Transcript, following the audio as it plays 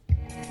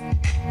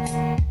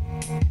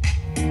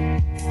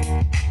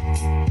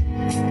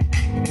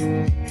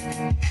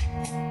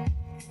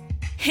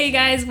Hey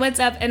guys, what's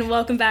up and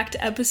welcome back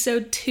to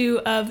episode 2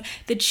 of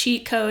The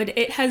Cheat Code.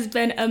 It has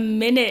been a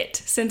minute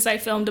since I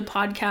filmed a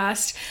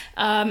podcast,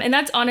 and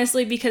that's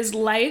honestly because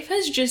life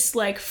has just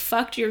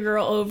fucked your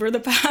girl over the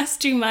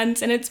past 2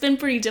 months and it's been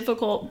pretty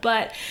difficult,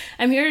 but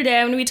I'm here today.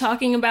 I'm going to be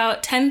talking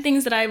about 10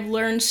 things that I've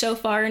learned so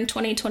far in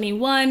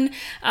 2021.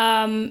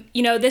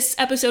 This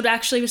episode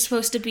actually was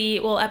supposed to be,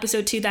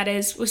 episode 2 that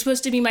is, was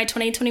supposed to be my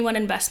 2021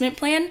 investment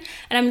plan,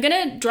 and I'm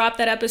going to drop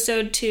that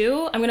episode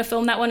too. I'm going to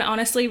film that one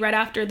honestly right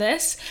after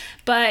this.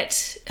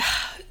 But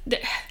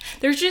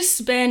there's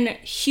just been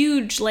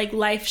huge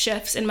life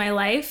shifts in my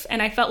life,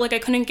 and I felt like I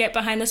couldn't get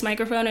behind this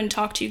microphone and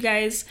talk to you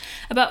guys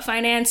about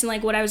finance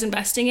and what I was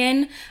investing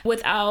in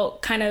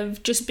without kind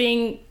of just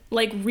being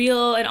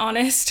real and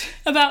honest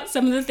about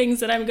some of the things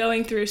that I'm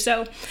going through.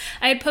 So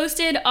I had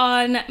posted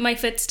on my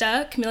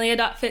Fitsta,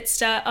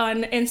 Camellia.Fitsta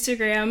on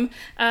Instagram,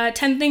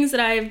 10 things that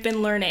I've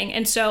been learning.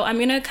 And so I'm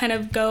going to kind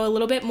of go a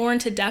little bit more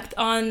into depth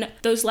on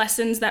those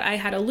lessons that I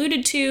had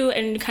alluded to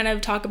and kind of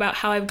talk about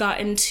how I've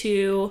gotten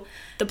to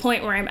the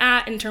point where I'm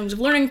at in terms of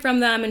learning from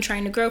them and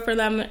trying to grow for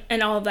them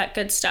and all of that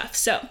good stuff.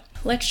 So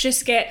let's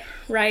just get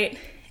right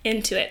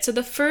into it. So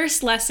the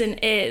first lesson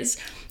is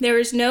there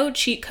is no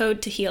cheat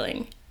code to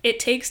healing. It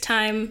takes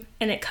time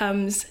and it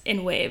comes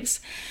in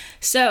waves.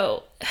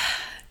 So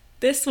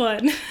this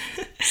one,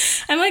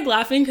 I'm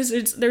laughing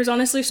because there's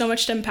honestly so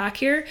much to unpack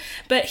here,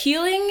 but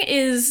healing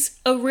is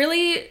a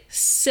really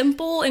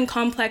simple and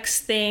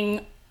complex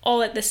thing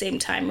all at the same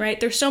time, right?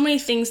 There's so many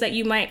things that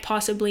you might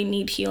possibly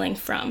need healing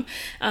from.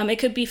 It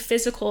could be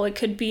physical, it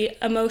could be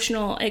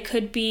emotional, it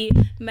could be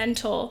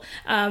mental,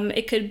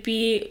 it could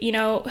be,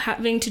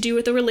 having to do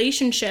with a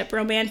relationship,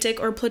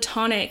 romantic or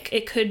platonic.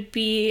 It could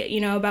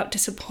be, about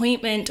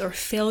disappointment or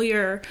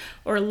failure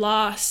or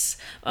loss,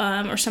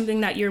 or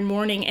something that you're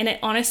mourning. And it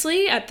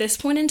honestly, at this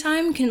point in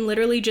time, can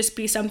literally just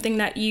be something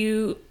that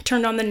you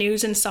turned on the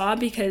news and saw,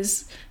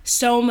 because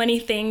so many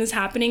things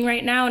happening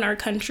right now in our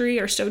country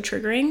are so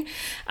triggering.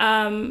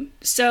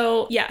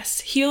 So yes,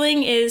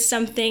 healing is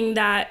something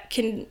that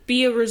can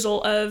be a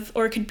result of,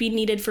 or could be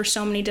needed for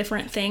so many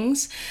different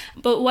things.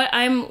 But what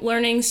I'm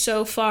learning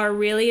so far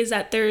really is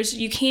that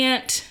you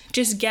can't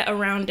just get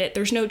around it.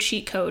 There's no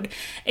cheat code.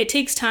 It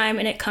takes time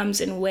and it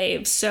comes in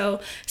waves. So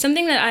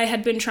something that I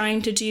had been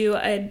trying to do,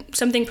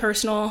 something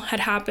personal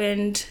had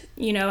happened,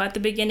 at the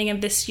beginning of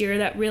this year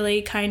that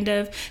really kind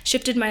of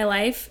shifted my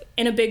life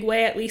in a big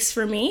way, at least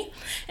for me.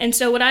 And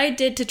so what I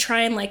did to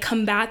try and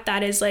combat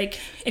that is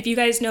if you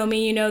guys know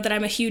me, you know that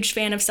I'm a huge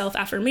fan of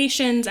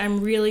self-affirmations.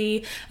 I'm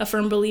really a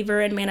firm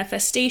believer in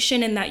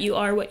manifestation and that you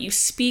are what you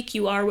speak,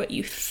 you are what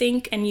you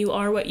think, and you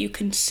are what you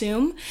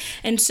consume.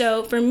 And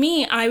so for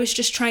me, I was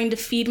just trying to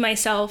feed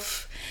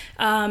myself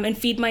and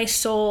feed my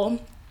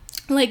soul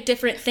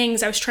different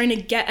things. I was trying to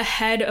get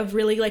ahead of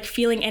really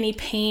feeling any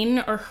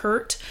pain or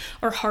hurt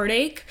or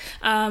heartache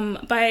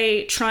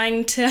by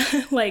trying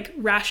to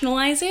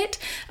rationalize it,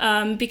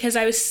 because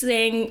I was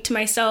saying to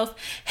myself,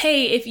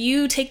 hey, if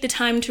you take the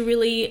time to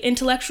really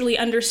intellectually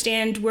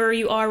understand where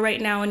you are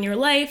right now in your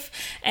life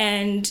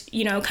and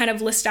kind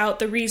of list out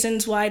the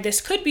reasons why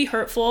this could be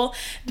hurtful,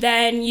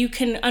 then you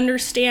can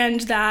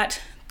understand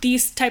that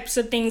these types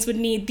of things would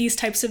need these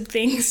types of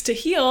things to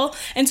heal,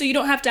 and so you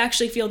don't have to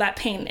actually feel that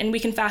pain, and we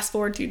can fast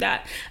forward through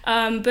that.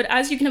 But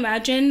as you can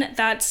imagine,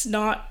 that's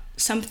not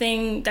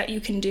something that you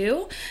can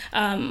do.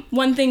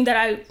 One thing that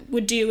I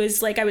would do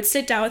is I would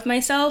sit down with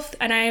myself,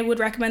 and I would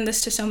recommend this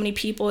to so many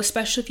people,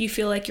 especially if you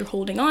feel like you're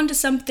holding on to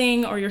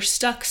something or you're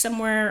stuck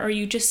somewhere or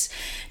you just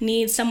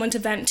need someone to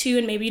vent to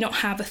and maybe you don't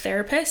have a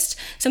therapist.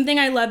 Something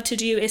I love to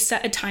do is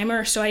set a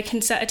timer. So I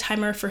can set a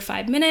timer for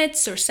 5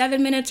 minutes or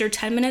 7 minutes or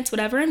 10 minutes,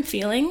 whatever I'm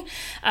feeling,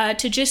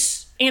 to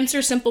just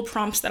answer simple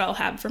prompts that I'll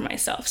have for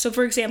myself. So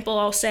for example,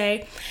 I'll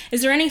say,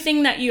 is there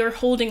anything that you're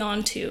holding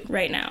on to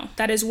right now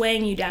that is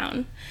weighing you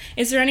down?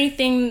 Is there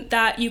anything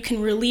that you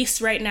can release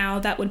right now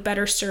that would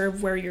better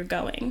serve where you're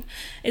going?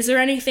 Is there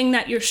anything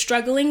that you're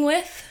struggling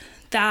with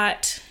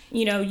that,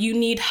 you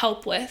need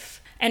help with?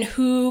 And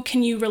who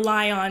can you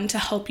rely on to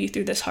help you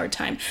through this hard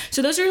time?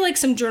 So those are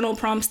some journal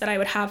prompts that I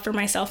would have for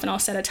myself, and I'll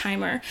set a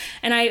timer.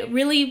 And I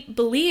really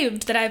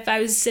believed that if I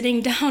was sitting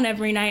down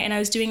every night and I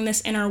was doing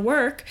this inner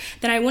work,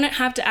 then I wouldn't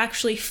have to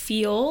actually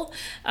feel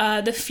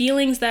the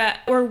feelings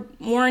that were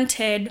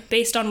warranted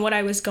based on what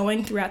I was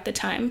going through at the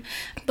time.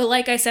 But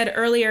like I said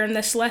earlier in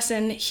this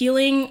lesson,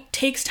 healing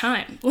takes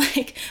time.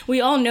 We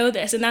all know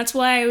this. And that's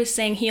why I was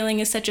saying healing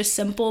is such a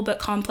simple but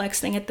complex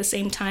thing at the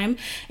same time.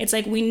 It's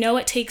we know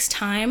it takes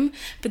time,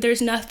 but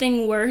there's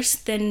nothing worse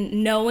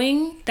than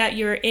knowing that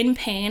you're in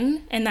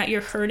pain and that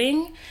you're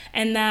hurting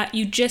and that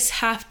you just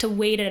have to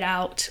wait it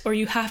out, or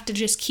you have to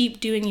just keep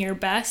doing your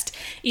best,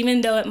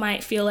 even though it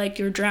might feel like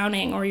you're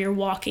drowning or you're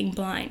walking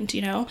blind,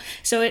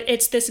 So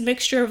it's this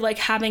mixture of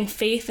having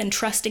faith and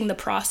trusting the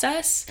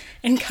process.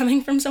 And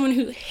coming from someone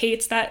who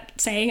hates that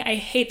saying, I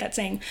hate that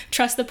saying,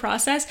 trust the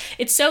process.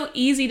 It's so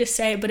easy to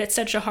say, but it's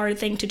such a hard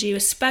thing to do,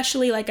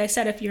 especially, like I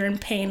said, if you're in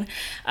pain.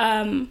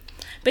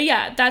 But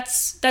yeah,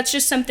 that's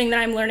just something that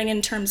I'm learning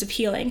in terms of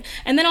healing.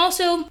 And then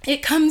also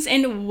it comes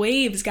in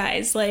waves,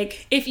 guys.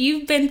 Like if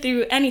you've been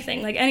through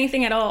anything, like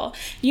anything at all,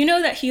 you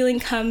know that healing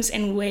comes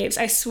in waves.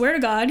 I swear to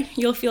God,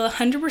 you'll feel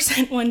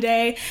 100% one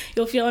day,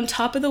 you'll feel on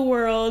top of the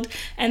world,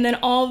 and then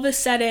all of a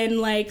sudden,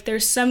 like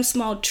there's some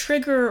small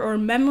trigger or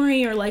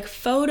memory or like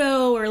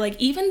photo or like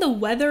even the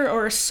weather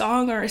or a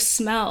song or a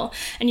smell,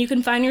 and you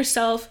can find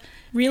yourself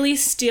really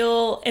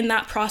still in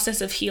that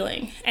process of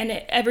healing, and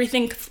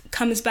everything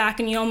comes back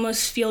and you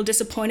almost feel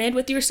disappointed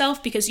with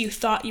yourself because you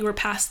thought you were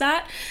past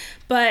that.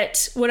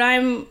 But what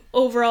I'm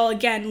overall,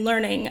 again,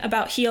 learning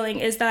about healing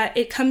is that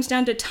it comes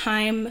down to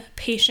time,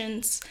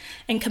 patience,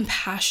 and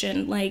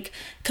compassion. Like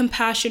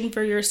compassion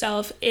for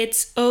yourself.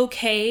 It's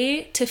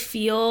okay to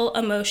feel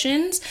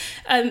emotions.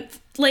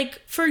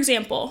 Like, for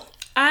example,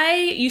 I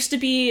used to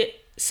be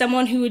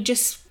someone who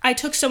I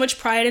took so much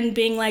pride in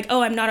being like,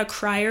 oh, I'm not a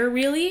crier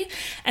really.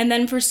 And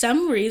then for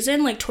some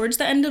reason, like towards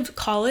the end of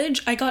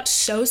college, I got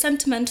so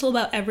sentimental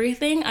about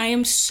everything. I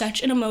am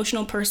such an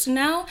emotional person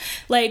now.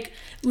 Like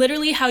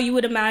literally how you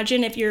would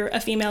imagine if you're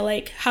a female,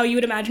 like how you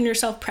would imagine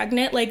yourself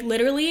pregnant, like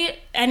literally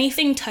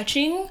anything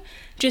touching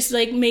just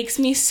like makes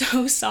me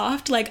so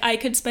soft. Like I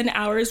could spend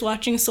hours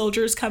watching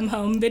Soldiers Come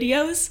Home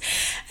videos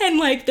and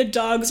like the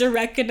dogs are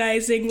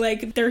recognizing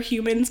like they're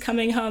humans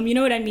coming home. You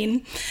know what I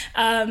mean?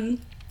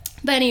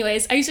 But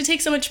anyways, I used to take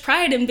so much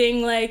pride in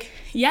being like,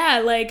 yeah,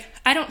 like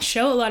I don't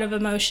show a lot of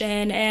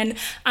emotion and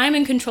I'm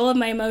in control of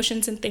my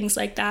emotions and things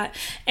like that.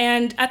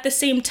 And at the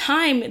same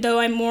time, though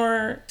I'm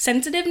more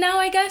sensitive now,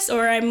 I guess,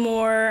 or I'm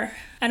more,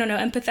 I don't know,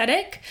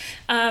 empathetic,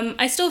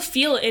 I still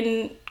feel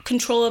in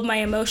control of my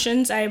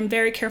emotions. I am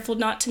very careful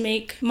not to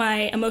make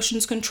my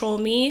emotions control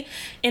me,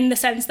 in the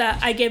sense that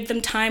I give them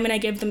time and I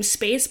give them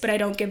space, but I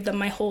don't give them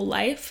my whole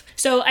life.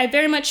 So I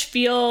very much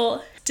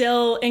feel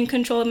still in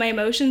control of my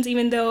emotions,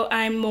 even though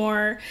I'm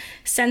more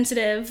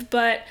sensitive.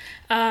 But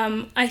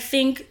I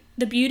think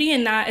the beauty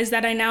in that is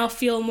that I now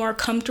feel more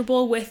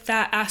comfortable with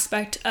that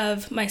aspect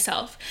of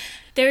myself.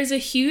 There's a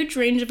huge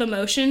range of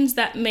emotions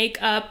that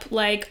make up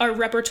like our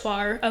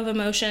repertoire of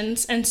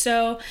emotions. And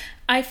so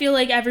I feel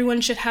like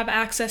everyone should have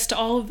access to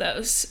all of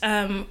those,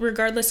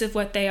 regardless of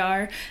what they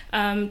are,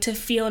 to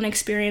feel and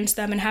experience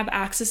them and have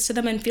access to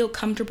them and feel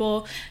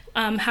comfortable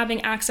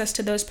having access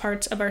to those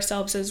parts of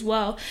ourselves as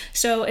well.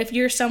 So if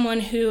you're someone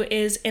who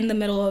is in the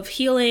middle of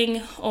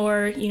healing,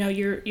 or you know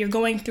you're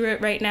going through it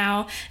right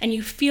now and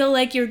you feel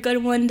like you're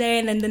good one day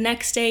and then the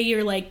next day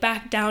you're like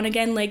back down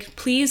again, like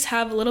please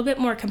have a little bit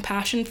more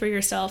compassion for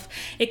yourself.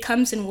 It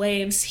comes in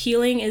waves.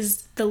 Healing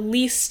is the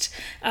least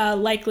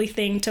likely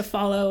thing to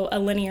follow a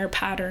linear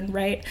pattern,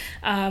 right?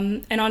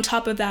 And on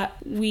top of that,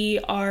 we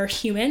are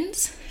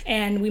humans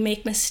and we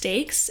make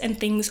mistakes and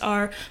things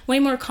are way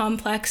more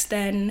complex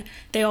than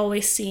they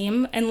always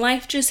seem, and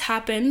life just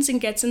happens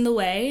and gets in the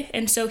way.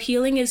 And so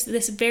healing is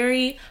this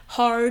very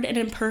hard and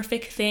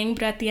imperfect thing,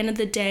 but at the end of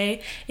the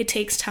day, it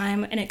takes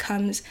time and it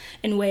comes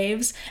in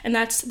waves. And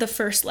that's the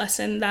first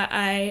lesson that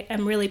I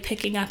am really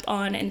picking up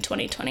on in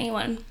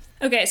 2021.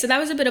 Okay, so that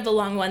was a bit of a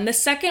long one. The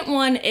second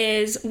one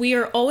is we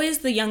are always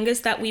the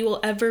youngest that we will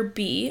ever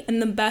be,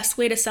 and the best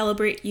way to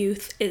celebrate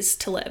youth is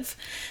to live.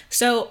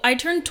 So I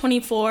turned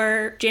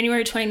 24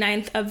 January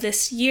 29th of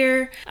this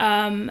year,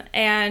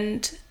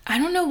 and I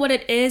don't know what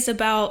it is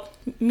about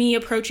me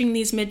approaching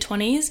these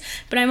mid-20s,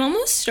 but I'm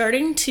almost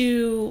starting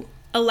to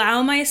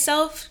allow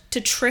myself to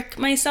trick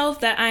myself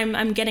that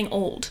I'm getting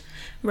old.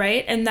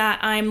 Right? And that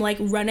I'm like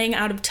running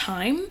out of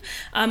time.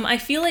 I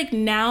feel like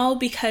now,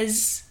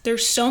 because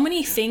there's so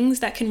many things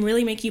that can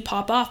really make you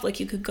pop off. Like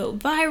you could go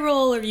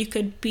viral, or you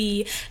could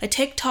be a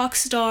TikTok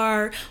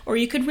star, or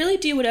you could really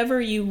do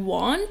whatever you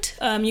want.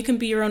 You can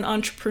be your own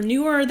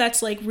entrepreneur.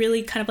 That's like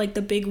really kind of like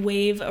the big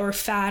wave or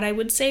fad, I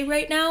would say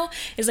right now,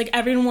 is like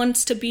everyone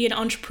wants to be an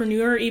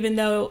entrepreneur, even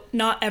though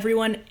not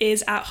everyone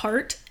is at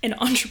heart an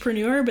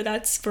entrepreneur, but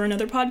that's for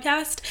another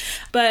podcast.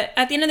 But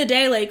at the end of the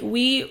day, like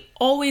we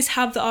always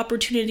have the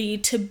opportunity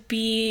to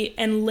be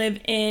and live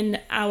in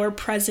our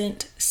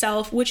present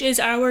self, which is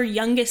our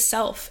youngest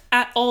self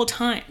at all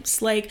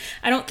times. Like,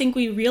 I don't think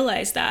we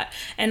realize that.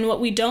 And what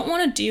we don't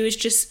want to do is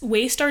just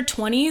waste our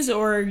 20s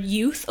or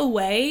youth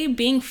away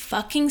being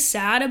fucking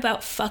sad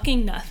about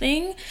fucking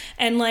nothing,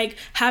 and like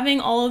having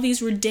all of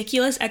these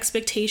ridiculous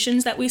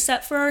expectations that we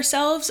set for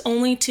ourselves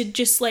only to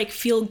just like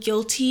feel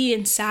guilty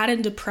and sad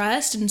and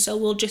depressed. And so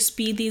we'll just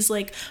be these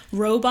like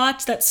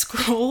robots that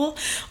scroll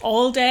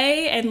all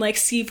day and like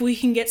see if we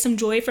can get some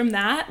joy from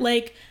that.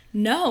 Like,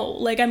 no,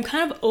 like I'm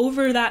kind of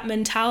over that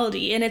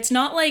mentality. And it's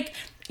not like,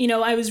 you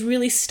know, I was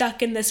really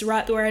stuck in this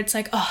rut where it's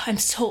like, oh, I'm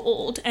so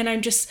old and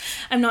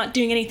I'm not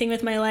doing anything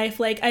with my life.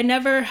 Like I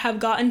never have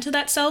gotten to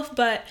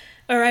that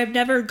I've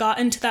never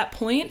gotten to that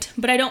point,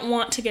 but I don't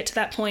want to get to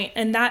that point.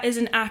 And that is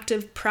an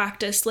active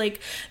practice. Like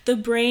the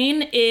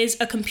brain is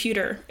a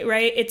computer,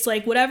 right? It's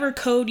like whatever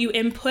code you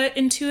input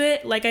into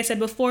it, like I said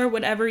before,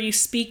 whatever you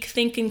speak,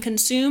 think, and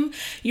consume,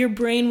 your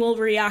brain will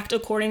react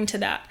according to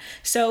that.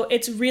 So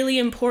it's really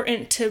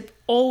important to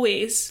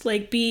always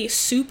like be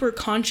super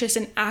conscious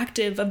and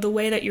active of the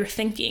way that you're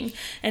thinking.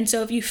 And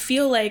so if you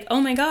feel like,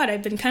 oh my God,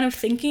 I've been kind of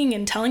thinking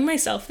and telling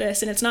myself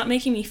this and it's not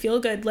making me feel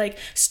good, like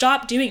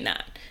stop doing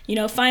that.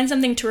 Find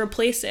something to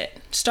replace it.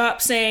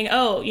 Stop saying,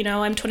 oh,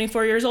 I'm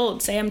 24 years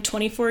old. Say I'm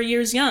 24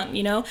 years young,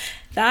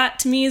 That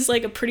to me is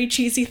like a pretty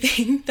cheesy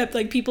thing that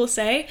like people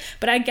say,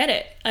 but I get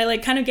it. I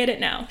like kind of get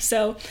it now.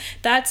 So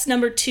that's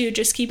number 2,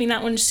 just keeping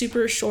that one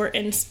super short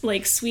and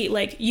like sweet.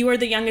 Like you are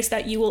the youngest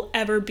that you will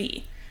ever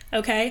be.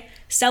 Okay?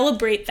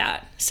 Celebrate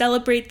that.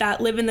 Celebrate that.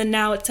 Live in the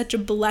now. It's such a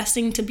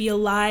blessing to be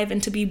alive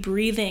and to be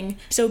breathing.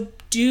 So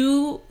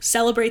do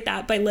celebrate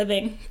that by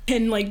living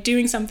and like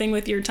doing something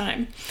with your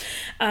time.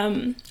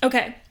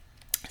 Okay.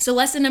 So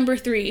lesson number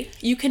 3,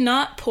 you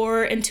cannot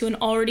pour into an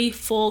already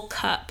full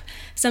cup.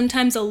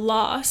 Sometimes a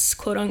loss,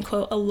 quote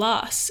unquote, a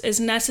loss is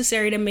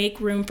necessary to make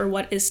room for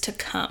what is to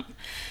come.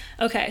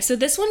 Okay, so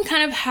this one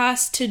kind of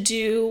has to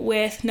do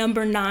with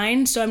number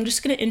 9, so I'm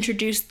just going to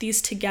introduce these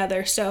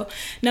together. So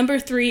number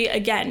 3,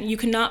 again, you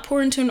cannot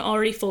pour into an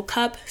already full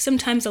cup.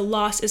 Sometimes a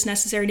loss is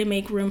necessary to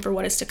make room for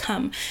what is to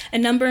come.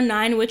 And number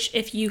 9, which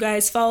if you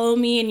guys follow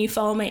me and you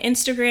follow my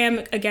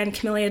Instagram, again,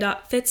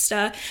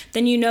 camellia.fitsta,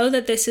 then you know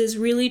that this is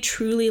really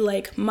truly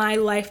like my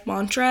life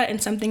mantra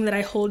and something that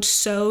I hold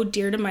so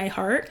dear to my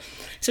heart.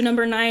 So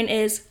number 9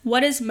 is,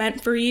 what is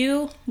meant for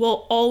you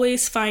will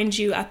always find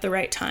you at the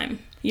right time.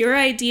 Your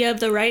idea of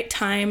the right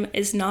time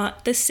is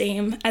not the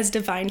same as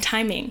divine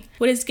timing.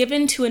 What is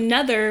given to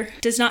another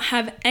does not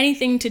have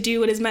anything to do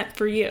with what is meant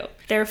for you.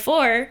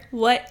 Therefore,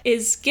 what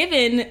is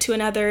given to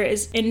another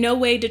is in no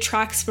way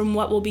detracts from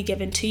what will be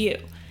given to you.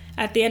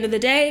 At the end of the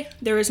day,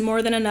 there is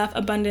more than enough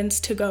abundance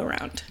to go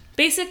around.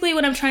 Basically,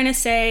 what I'm trying to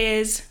say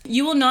is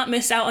you will not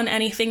miss out on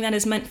anything that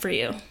is meant for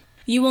you.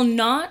 You will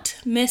not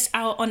miss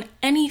out on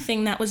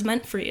anything that was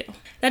meant for you.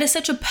 That is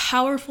such a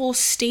powerful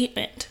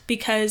statement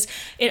because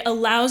it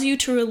allows you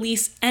to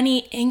release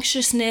any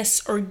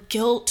anxiousness or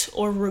guilt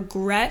or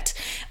regret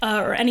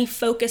or any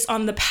focus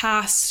on the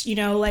past.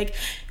 Like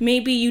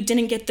maybe you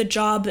didn't get the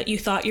job that you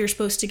thought you were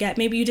supposed to get.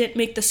 Maybe you didn't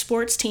make the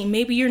sports team.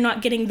 Maybe you're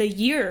not getting the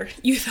year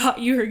you thought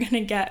you were going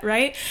to get,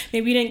 right?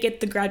 Maybe you didn't get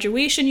the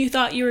graduation you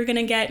thought you were going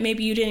to get.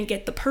 Maybe you didn't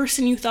get the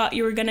person you thought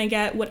you were going to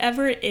get.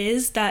 Whatever it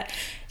is that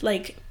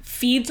like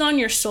feeds on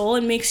your soul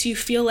and makes you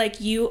feel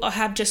like you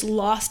have just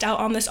lost out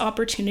on this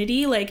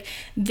opportunity, like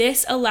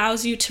this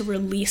allows you to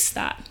release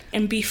that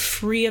and be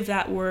free of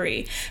that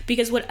worry.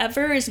 Because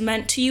whatever is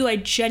meant to you, I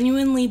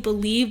genuinely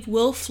believe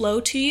will flow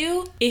to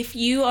you if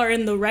you are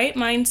in the right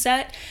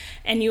mindset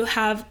and you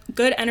have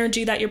good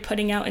energy that you're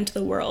putting out into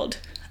the world.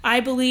 I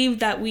believe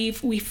that we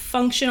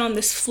function on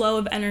this flow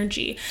of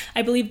energy.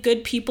 I believe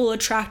good people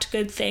attract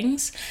good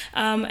things.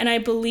 And I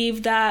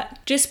believe that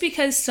just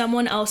because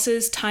someone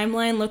else's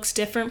timeline looks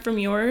different from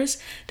yours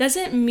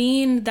doesn't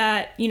mean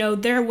that,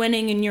 they're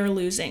winning and you're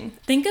losing.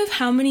 Think of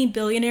how many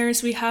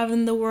billionaires we have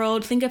in the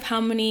world. Think of how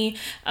many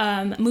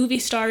movie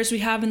stars we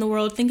have in the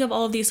world. Think of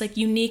all of these like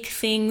unique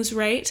things,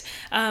 right?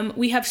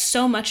 We have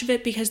so much of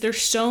it because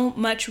there's so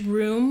much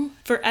room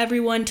for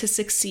everyone to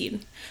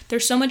succeed.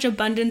 There's so much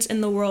abundance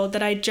in the world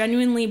that I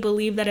genuinely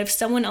believe that if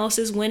someone else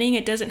is winning,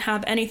 it doesn't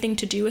have anything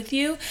to do with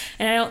you.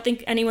 And I don't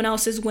think anyone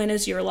else's win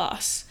is your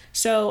loss.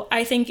 So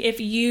I think if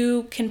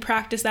you can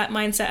practice that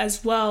mindset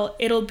as well,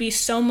 it'll be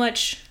so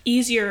much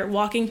easier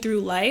walking through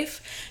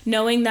life,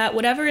 knowing that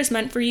whatever is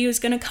meant for you is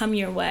going to come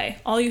your way.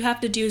 All you have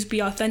to do is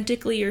be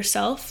authentically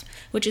yourself,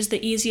 which is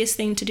the easiest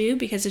thing to do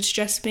because it's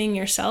just being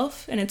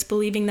yourself and it's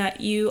believing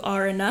that you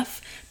are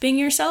enough being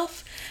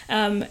yourself.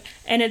 And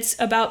it's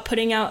about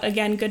putting out,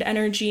 again, good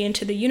energy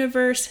into the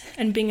universe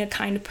and being a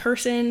kind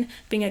person,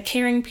 being a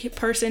caring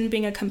person,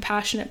 being a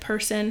compassionate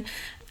person.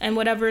 And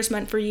whatever is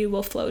meant for you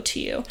will flow to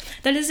you.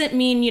 That doesn't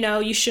mean,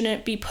 you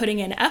shouldn't be putting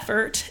in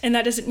effort. And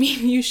that doesn't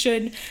mean you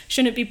shouldn't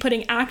be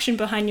putting action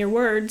behind your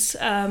words.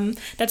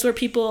 That's where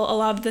people a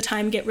lot of the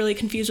time get really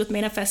confused with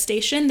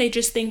manifestation. They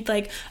just think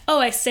like, oh,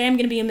 I say I'm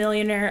going to be a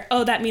millionaire.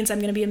 Oh, that means I'm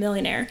going to be a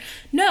millionaire.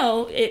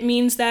 No, it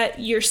means that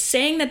you're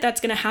saying that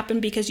that's going to happen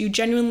because you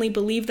genuinely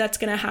believe that's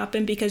going to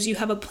happen because you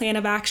have a plan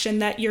of action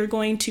that you're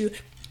going to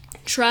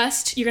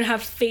trust, you're going to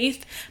have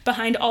faith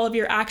behind all of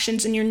your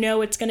actions, and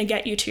it's going to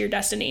get you to your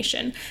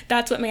destination.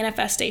 That's what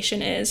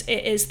manifestation is.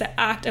 It is the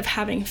act of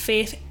having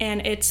faith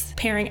and it's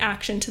pairing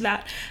action to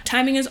that.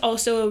 Timing is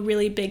also a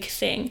really big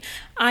thing.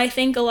 I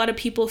think a lot of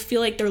people feel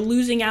like they're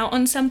losing out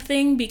on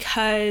something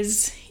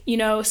because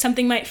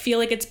something might feel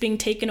like it's being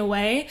taken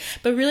away,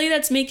 but really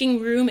that's making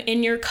room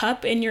in your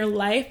cup, in your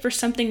life for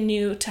something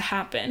new to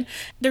happen.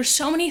 There's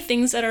so many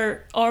things that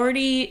are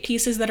already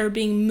pieces that are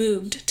being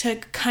moved to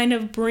kind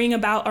of bring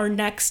about our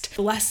next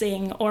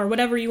blessing or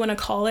whatever you want to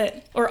call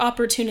it, or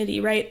opportunity,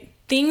 right?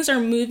 things are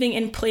moving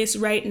in place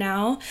right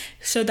now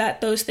so that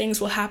those things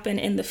will happen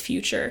in the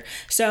future.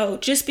 So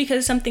just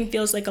because something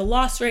feels like a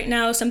loss right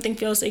now, something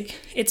feels like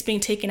it's being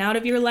taken out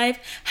of your life,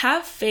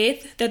 have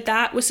faith that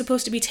that was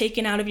supposed to be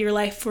taken out of your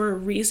life for a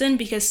reason,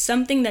 because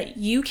something that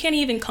you can't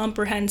even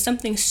comprehend,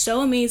 something so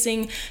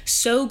amazing,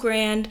 so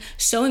grand,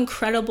 so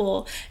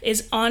incredible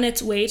is on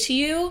its way to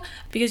you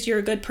because you're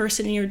a good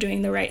person and you're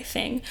doing the right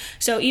thing.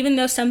 So even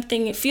though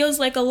something feels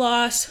like a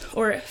loss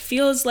or it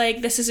feels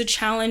like this is a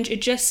challenge,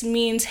 it just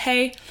means,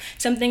 hey,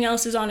 something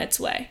else is on its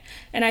way.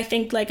 And I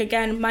think, like,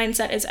 again,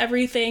 mindset is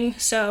everything.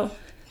 So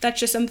that's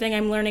just something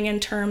I'm learning in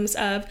terms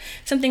of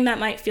something that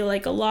might feel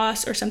like a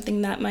loss or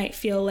something that might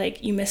feel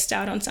like you missed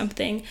out on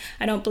something.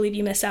 I don't believe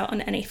you miss out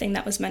on anything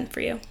that was meant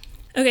for you.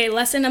 Okay,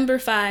 lesson number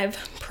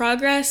 5,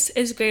 progress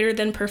is greater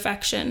than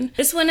perfection.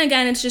 This one,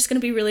 again, it's just going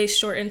to be really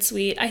short and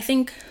sweet. I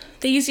think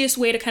the easiest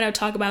way to kind of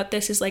talk about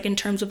this is like in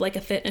terms of like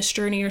a fitness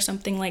journey or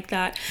something like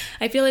that.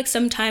 I feel like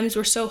sometimes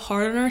we're so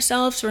hard on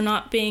ourselves for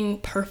not being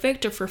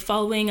perfect or for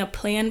following a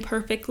plan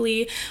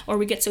perfectly, or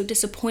we get so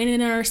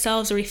disappointed in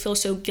ourselves or we feel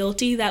so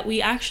guilty that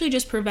we actually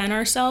just prevent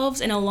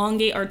ourselves and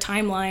elongate our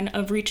timeline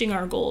of reaching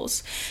our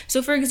goals.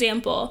 So for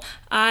example,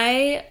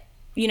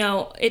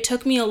 it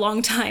took me a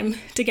long time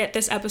to get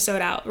this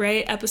episode out,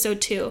 right? Episode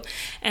 2.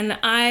 And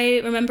I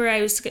remember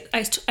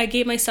I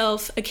gave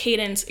myself a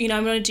cadence,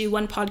 I'm going to do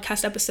 1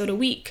 podcast episode a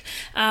week.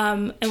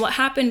 And what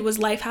happened was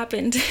life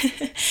happened.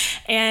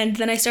 And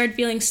then I started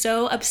feeling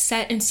so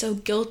upset and so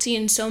guilty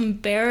and so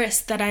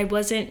embarrassed that I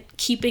wasn't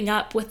keeping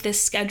up with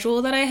this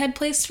schedule that I had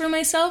placed for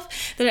myself,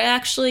 that it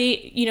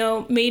actually,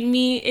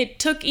 it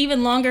took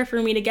even longer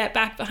for me to get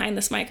back behind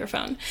this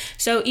microphone.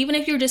 So even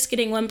if you're just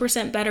getting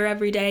 1% better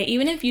every day,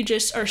 even if you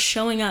just are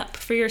showing up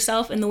for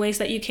yourself in the ways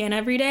that you can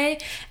every day,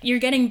 you're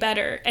getting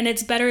better, and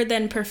it's better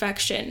than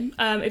perfection.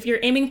 If you're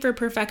aiming for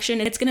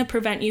perfection, it's going to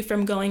prevent you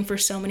from going for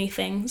so many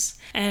things.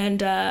 And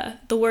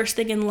the worst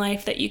thing in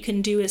life that you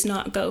can do is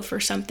not go for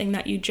something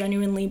that you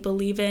genuinely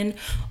believe in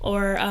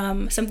or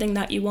something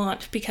that you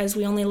want, because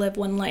we only live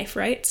one life,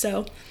 right?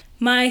 So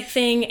my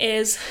thing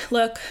is,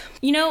 look,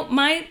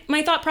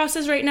 my thought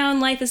process right now in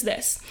life is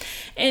this.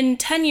 In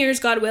 10 years,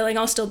 God willing,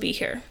 I'll still be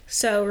here.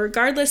 So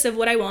regardless of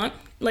what I want,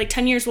 like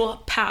 10 years will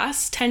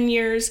pass, 10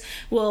 years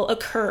will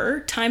occur.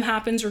 Time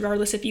happens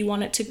regardless if you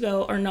want it to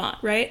go or not,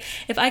 right?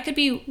 If I could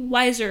be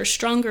wiser,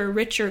 stronger,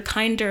 richer,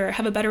 kinder,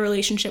 have a better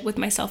relationship with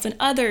myself and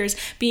others,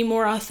 be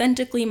more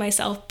authentically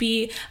myself,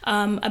 be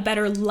a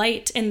better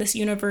light in this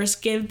universe,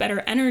 give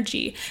better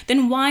energy,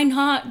 then why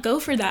not go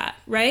for that,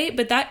 right?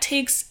 But that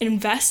takes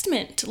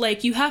investment.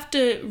 Like, you have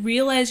to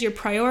realize your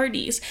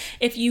priorities.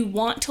 If you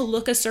want to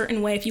look a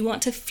certain way, if you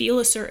want to feel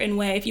a certain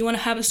way, if you want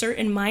to have a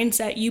certain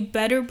mindset, you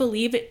better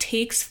believe it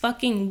takes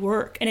fucking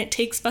work and it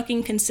takes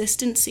fucking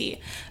consistency.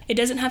 It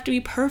doesn't have to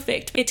be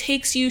perfect. It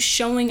takes you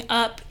showing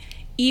up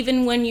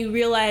even when you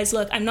realize,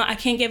 look, I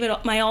can't give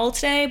it my all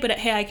today, but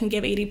hey, I can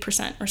give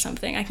 80% or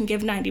something. I can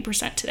give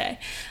 90% today.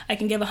 I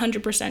can give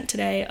 100%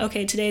 today.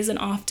 Okay, today's an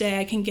off day.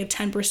 I can give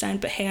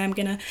 10%, but hey, I'm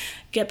going to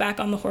get back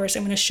on the horse.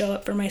 I'm going to show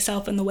up for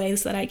myself in the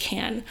ways that I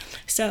can.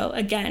 So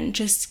again,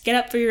 just get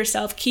up for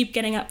yourself. Keep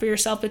getting up for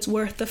yourself. It's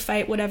worth the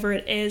fight, whatever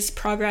it is.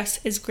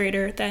 Progress is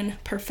greater than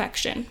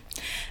perfection.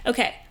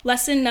 Okay,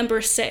 lesson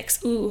number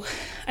 6. Ooh,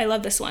 I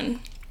love this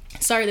one.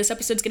 Sorry, this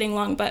episode's getting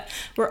long, but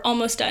we're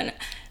almost done.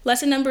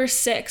 Lesson number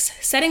 6,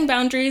 setting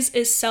boundaries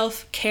is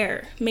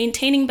self-care.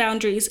 Maintaining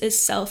boundaries is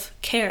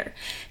self-care.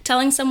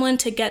 Telling someone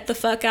to get the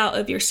fuck out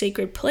of your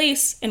sacred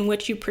place in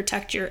which you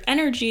protect your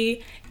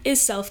energy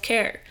is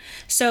self-care.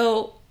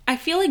 So I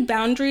feel like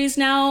boundaries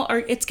now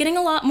it's getting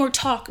a lot more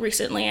talk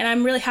recently, and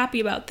I'm really happy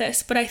about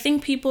this, but I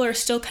think people are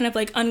still kind of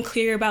like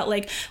unclear about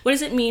like, what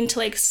does it mean to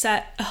like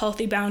set a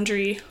healthy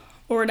boundary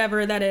or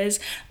whatever that is.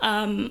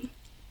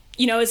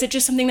 Is it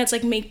just something that's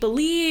like make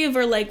believe,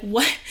 or like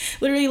what,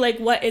 literally like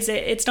what is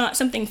it? It's not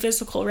something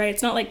physical, right?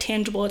 It's not like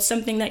tangible. It's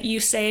something that you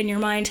say in your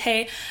mind,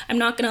 hey, I'm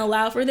not going to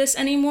allow for this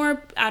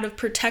anymore out of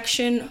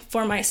protection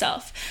for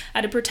myself,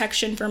 out of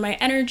protection for my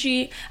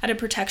energy, out of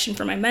protection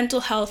for my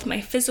mental health,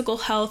 my physical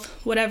health,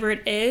 whatever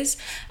it is.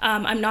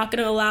 I'm not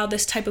going to allow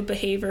this type of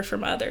behavior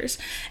from others.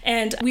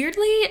 And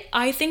weirdly,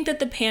 I think that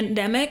the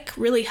pandemic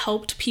really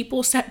helped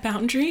people set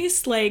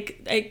boundaries.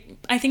 Like,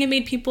 I think it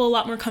made people a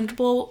lot more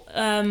comfortable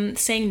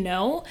saying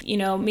no.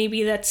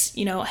 Maybe that's,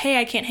 hey,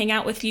 I can't hang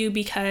out with you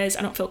because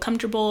I don't feel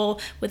comfortable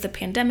with the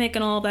pandemic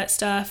and all that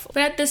stuff.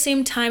 But at the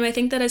same time, I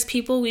think that as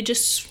people, we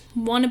just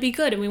want to be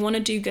good and we want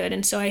to do good.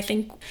 And so I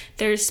think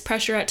there's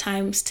pressure at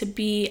times to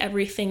be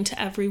everything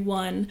to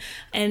everyone.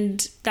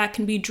 And that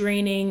can be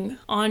draining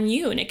on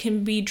you, and it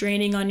can be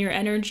draining on your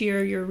energy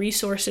or your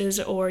resources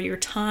or your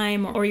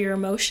time or your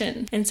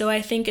emotion. And so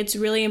I think it's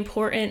really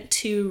important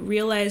to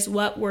realize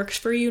what works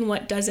for you and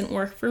what doesn't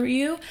work for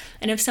you.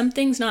 And if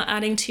something's not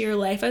adding to your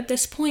life at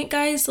this point,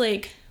 guys,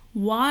 like,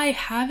 why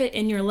have it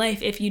in your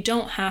life if you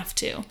don't have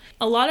to?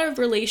 A lot of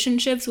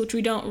relationships, which we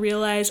don't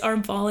realize, are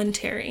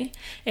voluntary.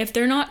 If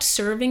they're not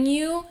serving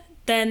you,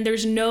 then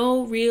there's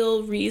no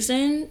real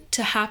reason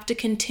to have to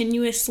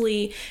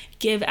continuously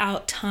give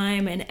out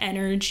time and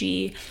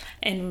energy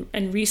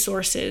and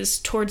resources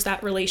towards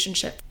that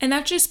relationship. And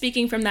that's just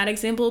speaking from that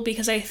example,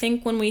 because I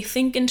think when we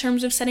think in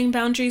terms of setting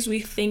boundaries,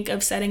 we think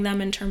of setting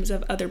them in terms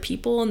of other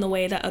people and the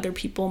way that other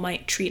people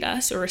might treat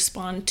us or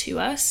respond to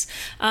us.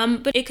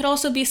 But it could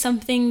also be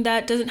something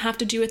that doesn't have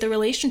to do with a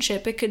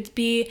relationship. It could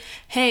be,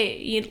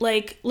 hey,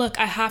 look,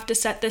 I have to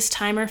set this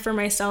timer for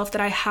myself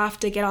that I have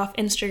to get off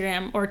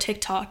Instagram or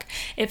TikTok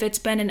if it's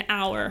been an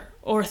hour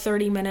or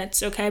 30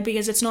 minutes, okay?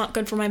 Because it's not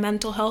good for my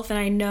mental health, and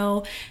I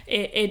know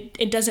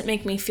it doesn't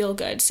make me feel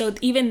good. So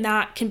even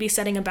that can be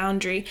setting a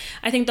boundary.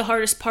 I think the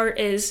hardest part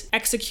is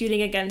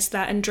executing against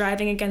that and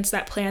driving against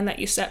that plan that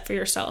you set for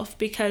yourself,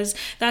 because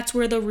that's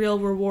where the real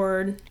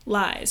reward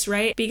lies,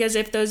 right? Because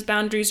if those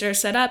boundaries are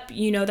set up,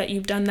 you know that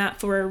you've done that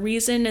for a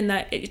reason and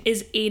that it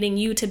is aiding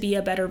you to be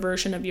a better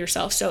version of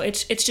yourself. So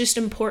it's just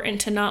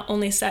important to not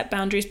only set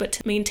boundaries, but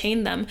to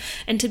maintain them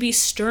and to be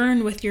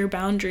stern with your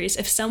boundaries.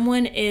 If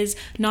someone is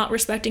not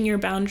respecting your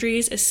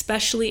boundaries,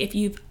 especially if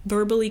you've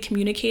verbally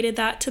communicated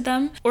that to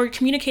them or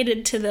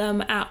communicated to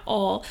them at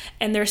all,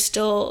 and they're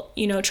still,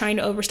 trying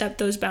to overstep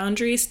those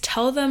boundaries,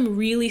 tell them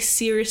really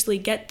seriously,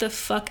 get the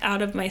fuck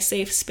out of my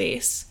safe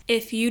space.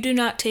 If you do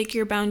not take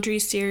your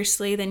boundaries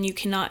seriously, then you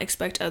cannot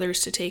expect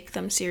others to take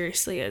them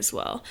seriously as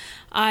well.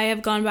 I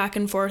have gone back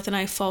and forth and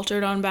I've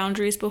faltered on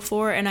boundaries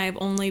before, and I've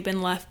only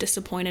been left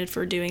disappointed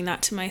for doing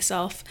that to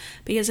myself,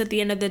 because at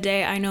the end of the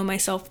day, I know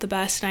myself the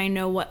best and I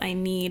know what I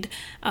need.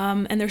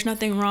 And there's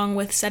nothing wrong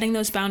with setting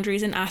those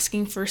boundaries and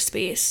asking for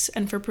space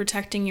and for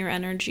protecting your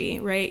energy,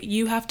 right?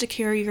 You have to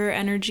carry your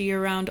energy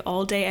around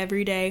all day,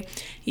 every day.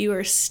 You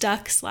are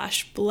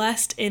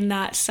stuck/blessed in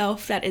that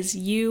self that is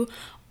you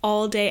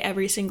all day,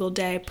 every single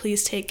day.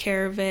 Please take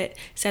care of it,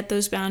 set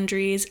those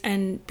boundaries,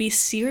 and be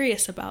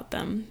serious about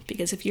them,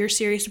 because if you're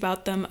serious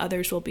about them,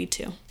 others will be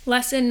too.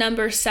 Lesson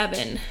number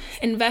 7,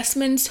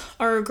 investments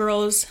are a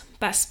girl's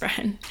best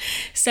friend.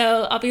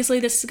 So obviously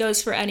this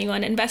goes for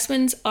anyone.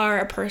 Investments are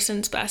a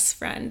person's best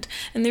friend.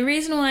 And the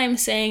reason why I'm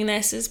saying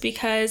this is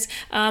because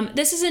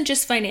this isn't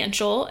just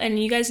financial,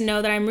 and you guys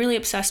know that I'm really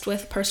obsessed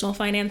with personal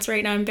finance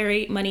right now. I'm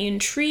very money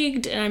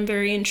intrigued, and I'm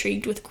very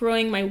intrigued with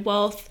growing my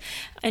wealth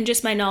and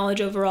just my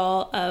knowledge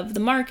overall of the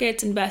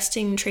markets,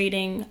 investing,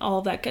 trading, all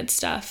of that good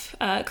stuff,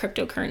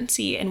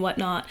 cryptocurrency and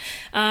whatnot.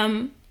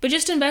 But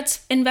just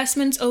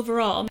investments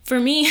overall. For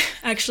me,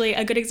 actually,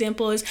 a good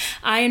example is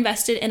I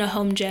invested in a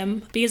home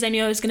gym because I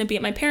knew I was going to be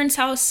at my parents'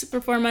 house for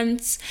 4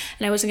 months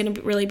and I wasn't going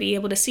to really be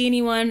able to see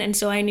anyone. And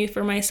so I knew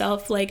for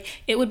myself,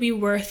 it would be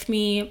worth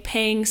me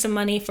paying some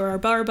money for a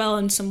barbell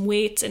and some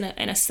weights and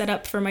a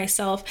setup for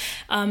myself.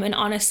 And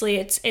honestly,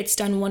 it's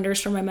done wonders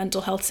for my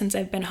mental health since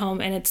I've been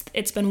home, and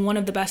it's been one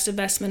of the best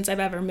investments I've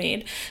ever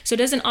made. So it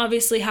doesn't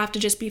obviously have to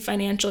just be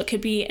financial. It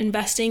could be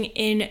investing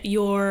in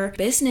your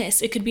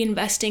business. It could be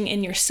investing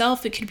in yourself.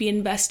 It could be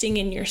investing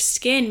in your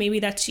skin.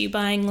 Maybe that's you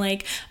buying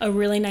a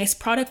really nice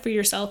product for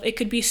yourself. It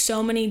could be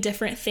so many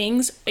different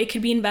things. It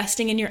could be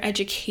investing in your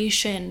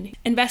education.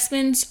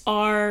 Investments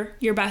are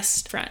your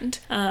best friend.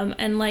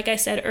 And like I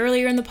said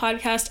earlier in the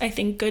podcast, I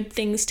think good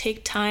things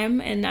take time,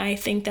 and I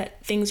think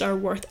that things are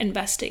worth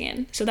investing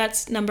in. So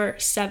that's number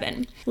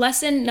 7.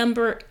 Lesson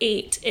number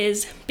 8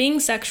 is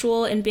being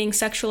sexual and being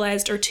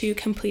sexualized are two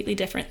completely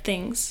different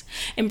things.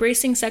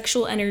 Embracing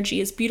sexual energy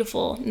is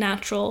beautiful,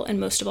 natural, and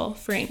most of all,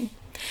 freeing.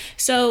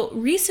 So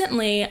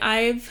recently,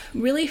 I've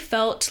really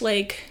felt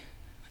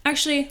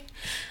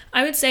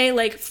I would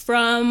say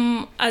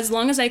from as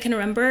long as I can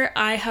remember,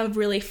 I have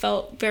really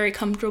felt very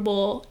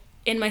comfortable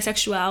in my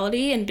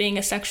sexuality and being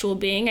a sexual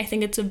being. I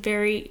think it's a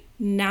very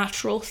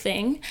natural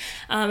thing,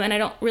 and I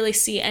don't really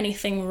see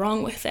anything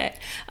wrong with it.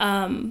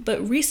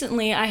 But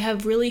recently, I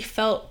have really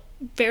felt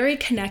very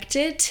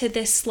connected to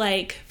this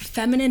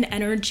feminine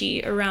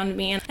energy around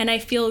me, and I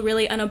feel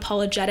really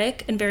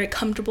unapologetic and very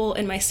comfortable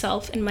in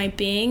myself and my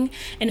being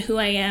and who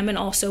I am and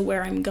also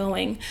where I'm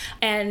going.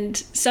 And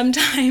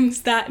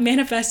sometimes that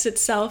manifests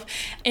itself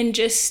in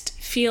just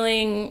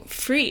feeling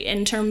free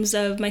in terms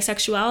of my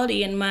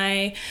sexuality and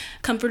my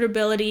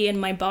comfortability in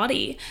my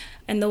body,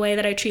 and the way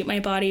that I treat my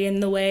body,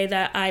 and the way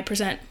that I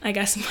present,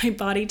 my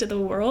body to the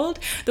world,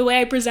 the way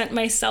I present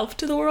myself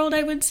to the world,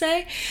 I would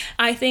say.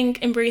 I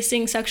think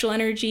embracing sexual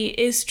energy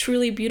is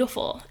truly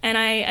beautiful. And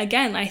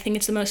I think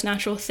it's the most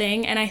natural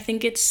thing, and I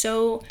think it's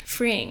so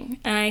freeing.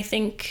 And I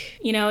think,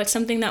 it's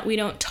something that we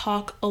don't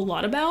talk a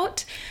lot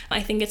about. I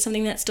think it's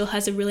something that still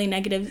has a really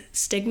negative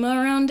stigma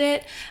around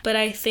it. But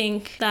I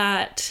think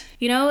that,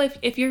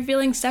 if you're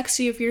feeling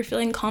sexy, if you're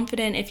feeling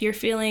confident, if you're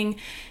feeling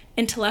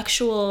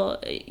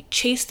intellectual,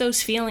 chase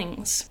those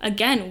feelings.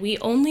 Again, we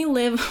only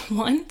live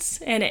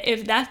once, and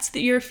if that's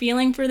your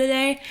feeling for the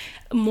day,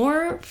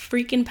 more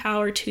freaking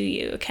power to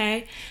you,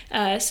 okay?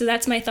 So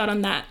that's my thought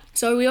on that.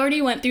 So we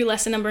already went through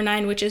lesson number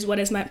 9, which is what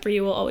is meant for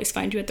you will always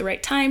find you at the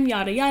right time,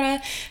 yada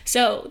yada.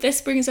 So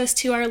this brings us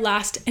to our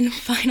last and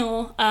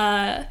final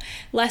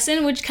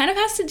lesson, which kind of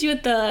has to do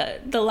with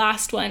the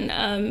last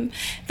one.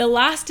 The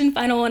last and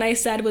final one I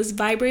said was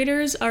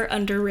vibrators are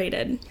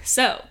underrated.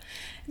 So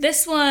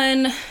this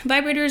one,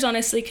 vibrators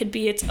honestly could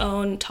be its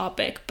own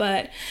topic,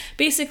 but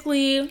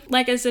basically,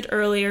 like I said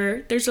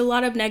earlier, there's a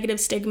lot of negative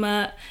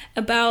stigma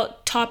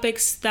about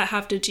topics that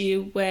have to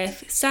do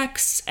with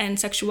sex and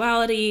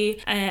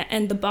sexuality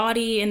and the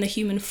body and the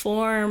human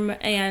form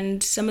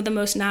and some of the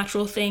most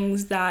natural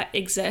things that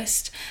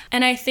exist.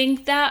 And I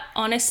think that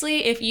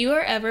honestly, if you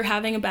are ever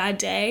having a bad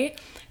day,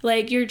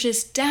 like you're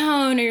just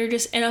down or you're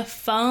just in a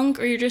funk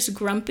or you're just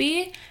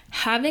grumpy,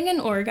 having an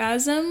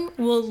orgasm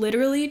will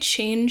literally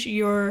change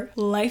your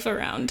life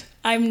around.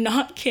 I'm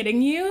not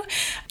kidding you.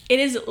 It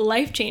is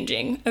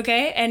life-changing,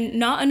 okay? And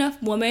not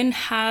enough women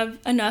have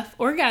enough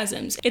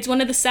orgasms. It's one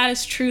of the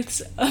saddest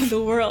truths of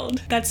the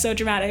world. That's so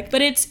dramatic,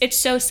 but it's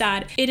so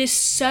sad. It is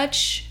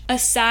such a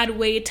sad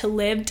way to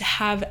live, to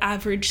have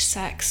average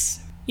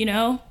sex, you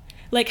know?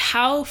 Like,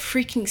 how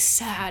freaking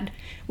sad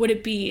would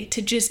it be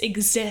to just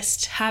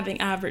exist having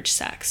average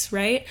sex,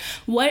 right?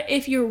 What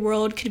if your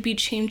world could be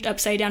changed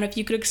upside down, if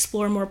you could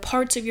explore more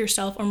parts of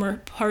yourself or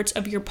more parts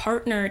of your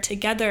partner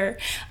together?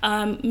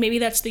 Maybe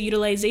that's the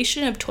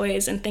utilization of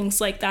toys and things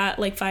like that,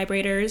 like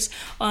vibrators.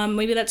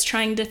 Maybe that's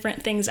trying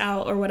different things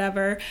out or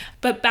whatever.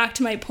 But back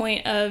to my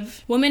point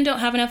of women don't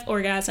have enough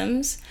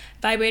orgasms.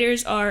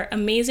 Vibrators are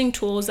amazing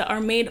tools that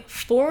are made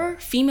for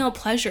female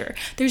pleasure.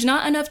 There's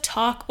not enough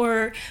talk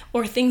or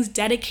things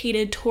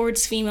dedicated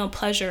towards female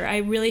pleasure. I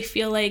really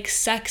feel like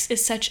sex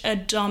is such a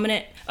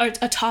dominant, or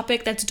a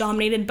topic that's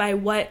dominated by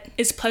what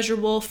is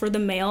pleasurable for the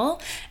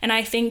male. And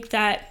I think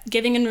that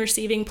giving and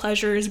receiving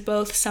pleasure is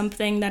both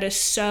something that is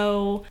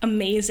so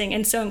amazing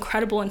and so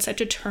incredible and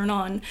such a turn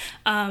on.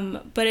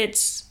 But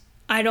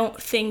I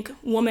don't think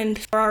women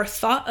are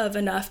thought of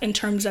enough in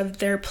terms of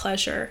their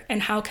pleasure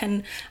and how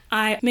can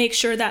I make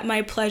sure that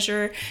my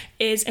pleasure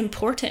is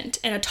important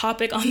and a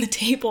topic on the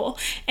table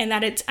and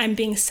that I'm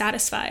being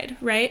satisfied,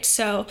 right?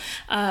 So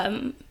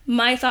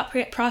my thought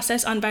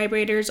process on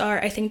vibrators are,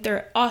 I think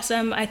they're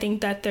awesome. I think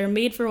that they're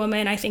made for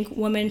women. I think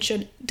women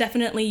should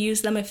definitely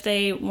use them if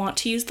they want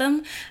to use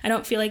them. I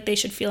don't feel like they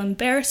should feel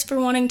embarrassed for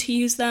wanting to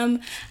use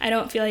them. I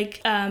don't feel like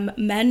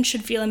men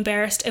should feel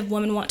embarrassed if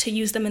women want to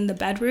use them in the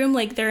bedroom.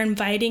 Like, they're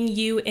inviting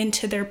you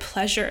into their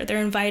pleasure. They're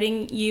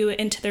inviting you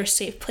into their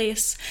safe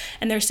place.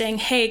 And they're saying,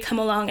 hey, come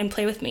along and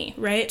play with me,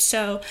 right?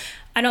 So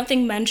I don't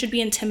think men should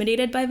be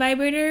intimidated by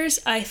vibrators.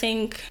 I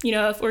think,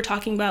 if we're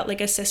talking about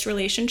like a cis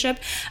relationship,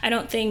 I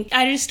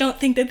just don't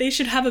think that they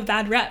should have a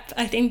bad rep.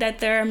 I think that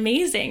they're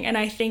amazing. And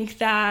I think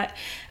that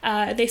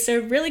they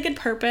serve really good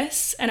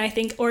purpose. And I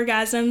think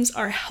orgasms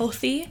are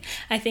healthy.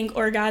 I think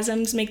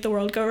orgasms make the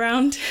world go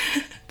round.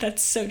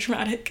 That's so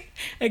dramatic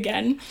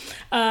again.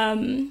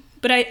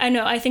 But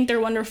I think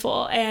they're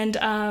wonderful. And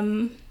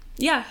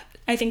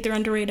I think they're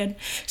underrated.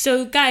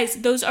 So guys,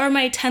 those are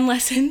my 10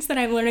 lessons that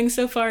I'm learning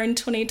so far in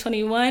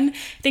 2021.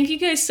 Thank you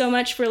guys so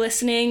much for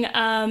listening.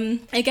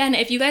 Again,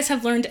 if you guys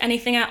have learned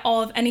anything at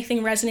all, if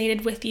anything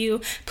resonated with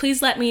you,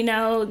 please let me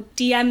know.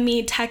 DM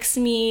me, text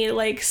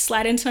me,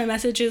 slide into my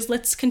messages.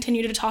 Let's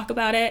continue to talk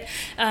about it.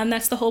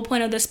 That's the whole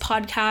point of this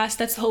podcast.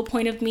 That's the whole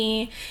point of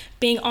me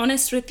being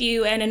honest with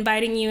you and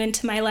inviting you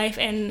into my life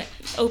and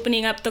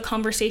opening up the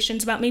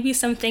conversations about maybe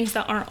some things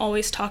that aren't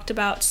always talked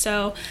about.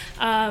 So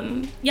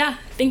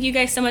thank you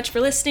guys so much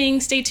for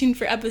listening. Stay tuned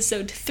for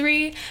episode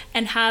 3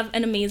 and have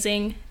an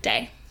amazing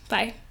day.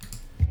 Bye.